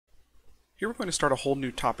Here we're going to start a whole new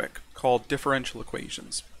topic called differential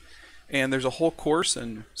equations. And there's a whole course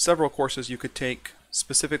and several courses you could take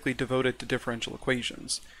specifically devoted to differential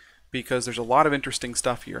equations, because there's a lot of interesting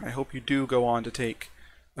stuff here, and I hope you do go on to take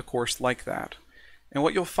a course like that. And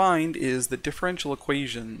what you'll find is that differential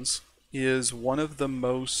equations is one of the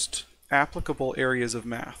most applicable areas of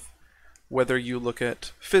math. Whether you look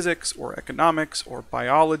at physics or economics or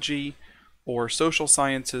biology or social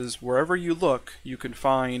sciences, wherever you look, you can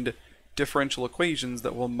find differential equations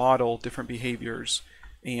that will model different behaviors.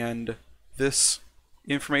 And this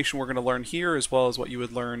information we're going to learn here, as well as what you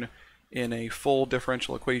would learn in a full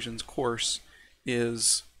differential equations course,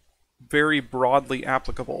 is very broadly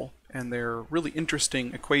applicable, and they're really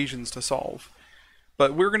interesting equations to solve.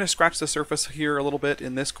 But we're going to scratch the surface here a little bit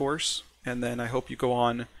in this course, and then I hope you go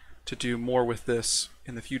on to do more with this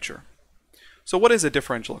in the future. So what is a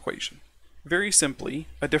differential equation? Very simply,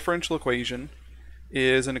 a differential equation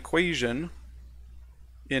is an equation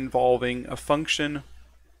involving a function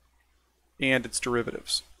and its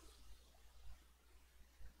derivatives.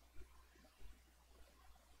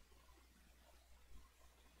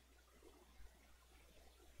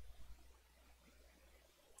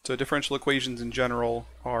 So differential equations in general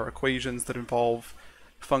are equations that involve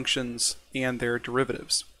functions and their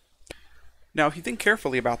derivatives. Now, if you think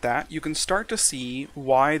carefully about that, you can start to see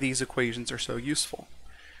why these equations are so useful.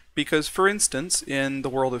 Because, for instance, in the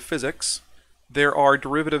world of physics, there are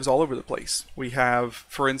derivatives all over the place. We have,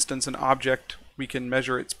 for instance, an object, we can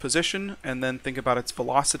measure its position and then think about its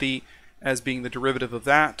velocity as being the derivative of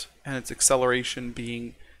that, and its acceleration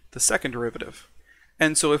being the second derivative.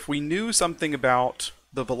 And so if we knew something about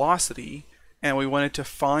the velocity and we wanted to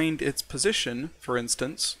find its position, for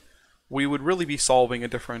instance, we would really be solving a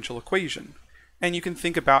differential equation. And you can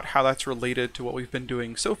think about how that's related to what we've been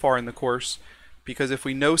doing so far in the course, because if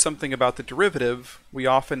we know something about the derivative, we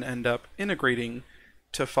often end up integrating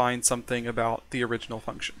to find something about the original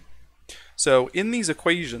function. So in these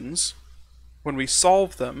equations, when we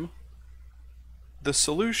solve them, the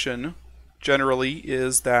solution generally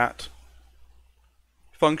is that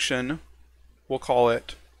function, we'll call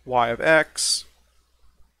it y of x,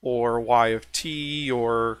 or y of t,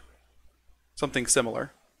 or something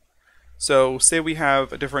similar. So say we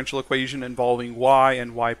have a differential equation involving y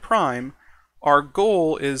and y prime. Our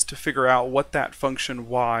goal is to figure out what that function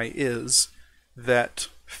y is that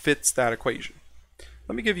fits that equation.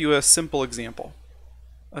 Let me give you a simple example.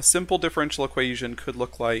 A simple differential equation could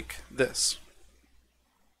look like this.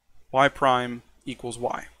 Y prime equals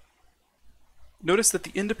y. Notice that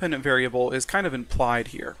the independent variable is kind of implied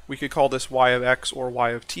here. We could call this y of x or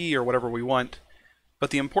y of t or whatever we want,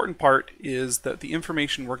 but the important part is that the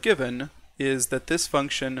information we're given is that this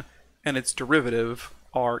function and its derivative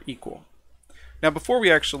are equal. Now, before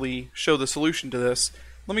we actually show the solution to this,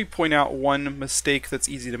 let me point out one mistake that's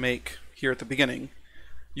easy to make here at the beginning.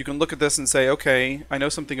 You can look at this and say, okay, I know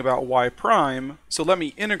something about y prime, so let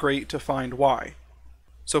me integrate to find y.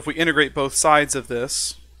 So if we integrate both sides of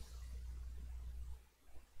this,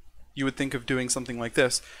 you would think of doing something like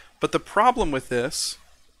this. But the problem with this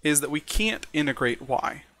is that we can't integrate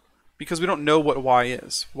y, because we don't know what y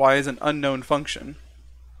is. Y is an unknown function,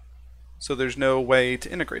 so there's no way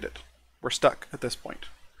to integrate it. We're stuck at this point.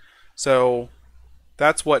 So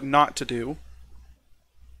that's what not to do.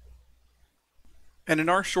 And in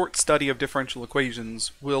our short study of differential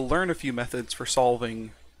equations, we'll learn a few methods for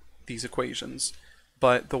solving these equations,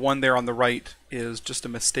 but the one there on the right is just a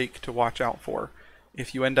mistake to watch out for.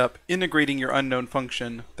 If you end up integrating your unknown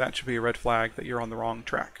function, that should be a red flag that you're on the wrong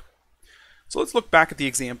track. So let's look back at the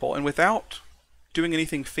example, and without doing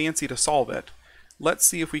anything fancy to solve it, let's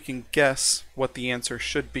see if we can guess what the answer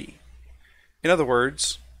should be. In other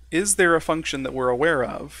words, is there a function that we're aware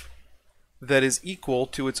of that is equal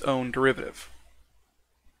to its own derivative?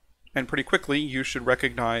 And pretty quickly you should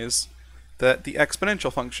recognize that the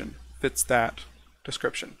exponential function fits that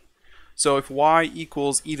description. So if y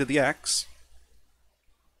equals e to the x,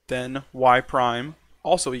 then y prime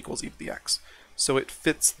also equals e to the x. So it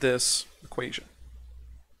fits this equation.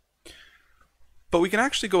 But we can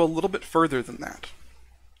actually go a little bit further than that.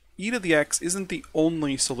 E to the x isn't the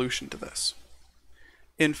only solution to this.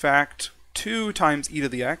 In fact, 2 times e to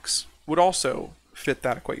the x would also fit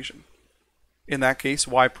that equation. In that case,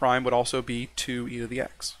 y prime would also be 2e to the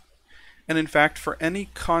x. And in fact, for any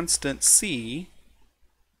constant c,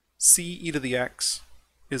 e to the x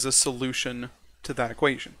is a solution to that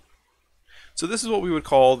equation. So this is what we would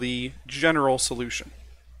call the general solution.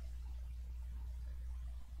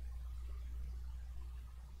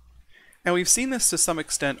 And we've seen this to some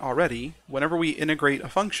extent already. Whenever we integrate a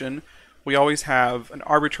function, we always have an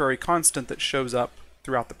arbitrary constant that shows up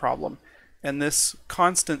throughout the problem. And this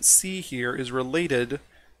constant c here is related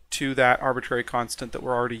to that arbitrary constant that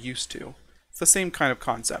we're already used to. It's the same kind of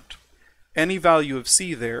concept. Any value of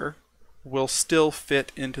c there will still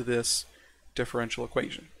fit into this differential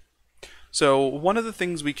equation. So one of the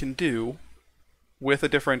things we can do with a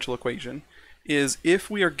differential equation is if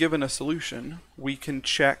we are given a solution, we can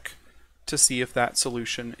check to see if that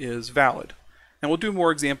solution is valid. And we'll do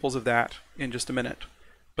more examples of that in just a minute.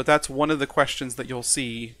 But that's one of the questions that you'll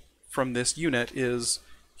see from this unit is,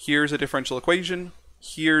 here's a differential equation,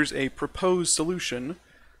 here's a proposed solution,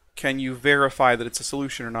 can you verify that it's a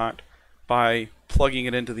solution or not by plugging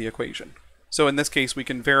it into the equation? So in this case we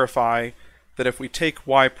can verify that if we take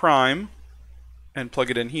y prime and plug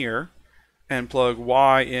it in here, and plug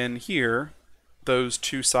y in here, those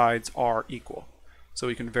two sides are equal. So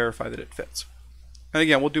we can verify that it fits. And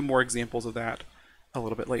again, we'll do more examples of that a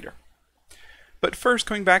little bit later. But first,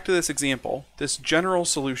 coming back to this example, this general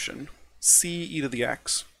solution, c e to the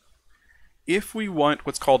x, if we want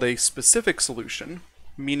what's called a specific solution,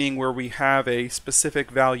 meaning where we have a specific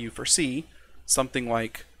value for c, something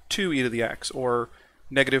like 2e to the x or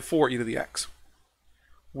negative 4e to the x,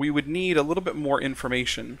 we would need a little bit more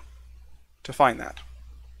information to find that.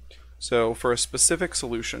 So for a specific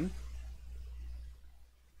solution,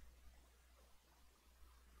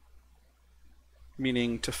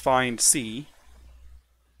 meaning to find c,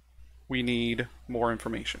 we need more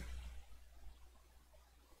information.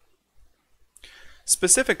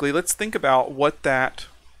 Specifically, let's think about what that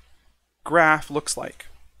graph looks like.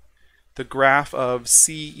 The graph of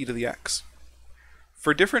c e to the x.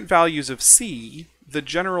 For different values of c, the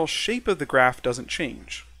general shape of the graph doesn't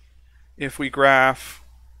change. If we graph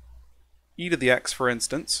e to the x, for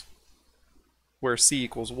instance, where c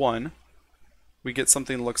equals 1, we get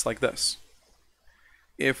something that looks like this.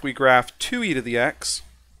 If we graph 2e to the x,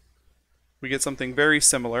 we get something very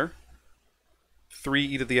similar,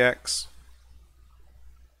 3e to the x,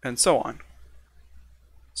 and so on.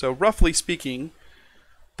 So roughly speaking,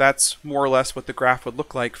 that's more or less what the graph would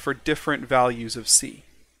look like for different values of c.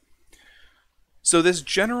 So this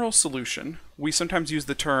general solution, we sometimes use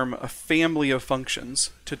the term a family of functions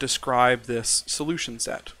to describe this solution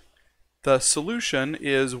set. The solution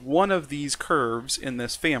is one of these curves in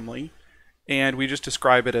this family, and we just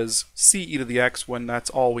describe it as c e to the x when that's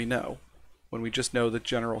all we know, when we just know the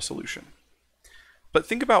general solution. But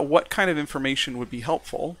think about what kind of information would be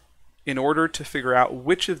helpful in order to figure out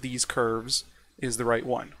which of these curves is the right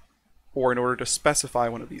one, or in order to specify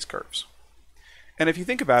one of these curves. And if you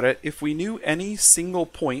think about it, if we knew any single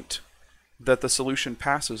point that the solution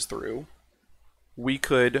passes through, we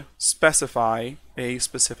could specify a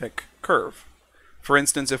specific curve. For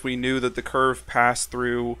instance, if we knew that the curve passed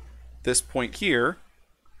through this point here,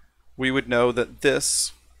 we would know that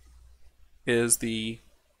this is the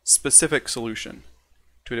specific solution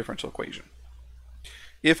to a differential equation.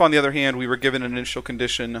 If, on the other hand, we were given an initial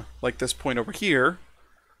condition like this point over here,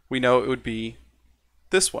 we know it would be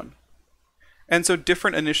this one. And so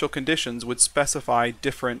different initial conditions would specify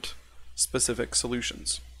different specific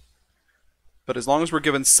solutions. But as long as we're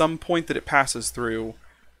given some point that it passes through,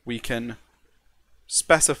 we can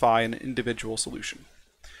specify an individual solution.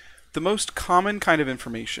 The most common kind of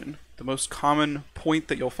information, the most common point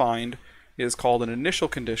that you'll find is called an initial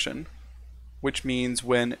condition, which means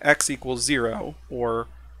when x equals 0 or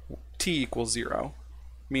t equals 0,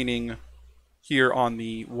 meaning here on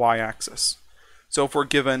the y-axis. So if we're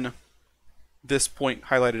given this point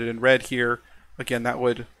highlighted in red here, again, that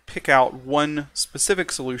would pick out one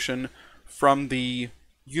specific solution from the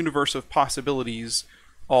universe of possibilities,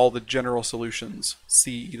 all the general solutions,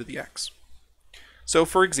 c e to the x. So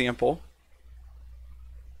for example,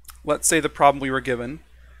 let's say the problem we were given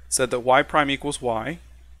said that y prime equals y,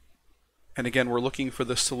 and again we're looking for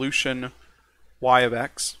the solution y of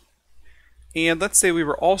x, and let's say we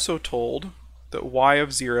were also told that y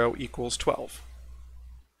of 0 equals 12.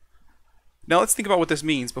 Now let's think about what this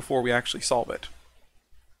means before we actually solve it.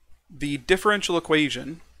 The differential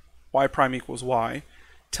equation, y prime equals y,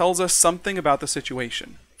 tells us something about the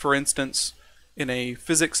situation. For instance, in a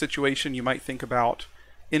physics situation, you might think about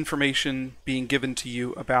information being given to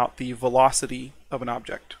you about the velocity of an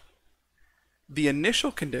object. The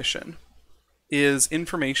initial condition is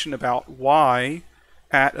information about y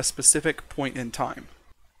at a specific point in time.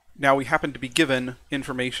 Now we happen to be given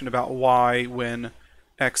information about y when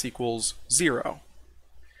x equals 0.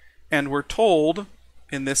 And we're told,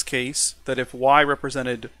 in this case, that if y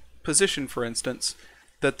represented position, for instance,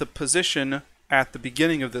 that the position at the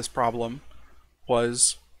beginning of this problem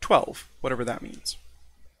was 12, whatever that means.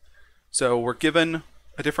 So we're given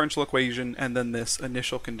a differential equation and then this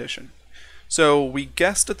initial condition. So we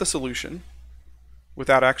guessed at the solution,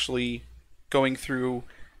 without actually going through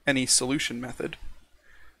any solution method.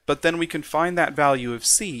 But then we can find that value of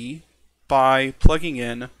c by plugging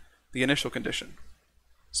in the initial condition.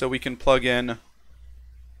 So we can plug in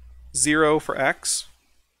 0 for x,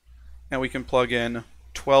 and we can plug in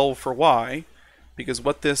 12 for y, because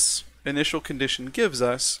what this initial condition gives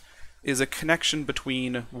us is a connection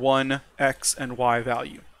between one x and y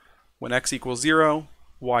value. When x equals 0,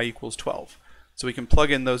 y equals 12. So we can plug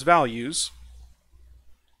in those values,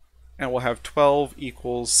 and we'll have 12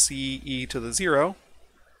 equals c e to the 0.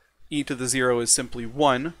 E to the 0 is simply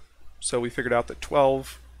 1, so we figured out that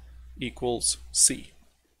 12 equals c,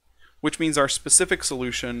 which means our specific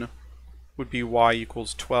solution would be y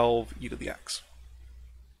equals 12 e to the x.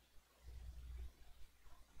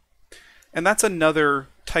 And that's another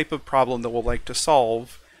type of problem that we'll like to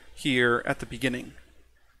solve here at the beginning.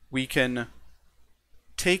 We can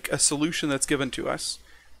take a solution that's given to us,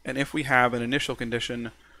 and if we have an initial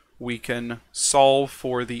condition, we can solve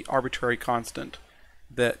for the arbitrary constant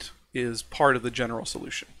that is part of the general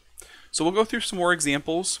solution. So we'll go through some more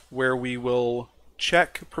examples where we will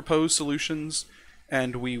check proposed solutions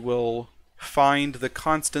and we will find the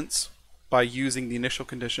constants by using the initial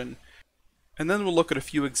condition. And then we'll look at a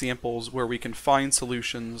few examples where we can find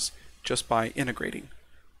solutions just by integrating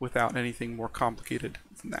without anything more complicated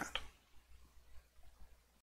than that.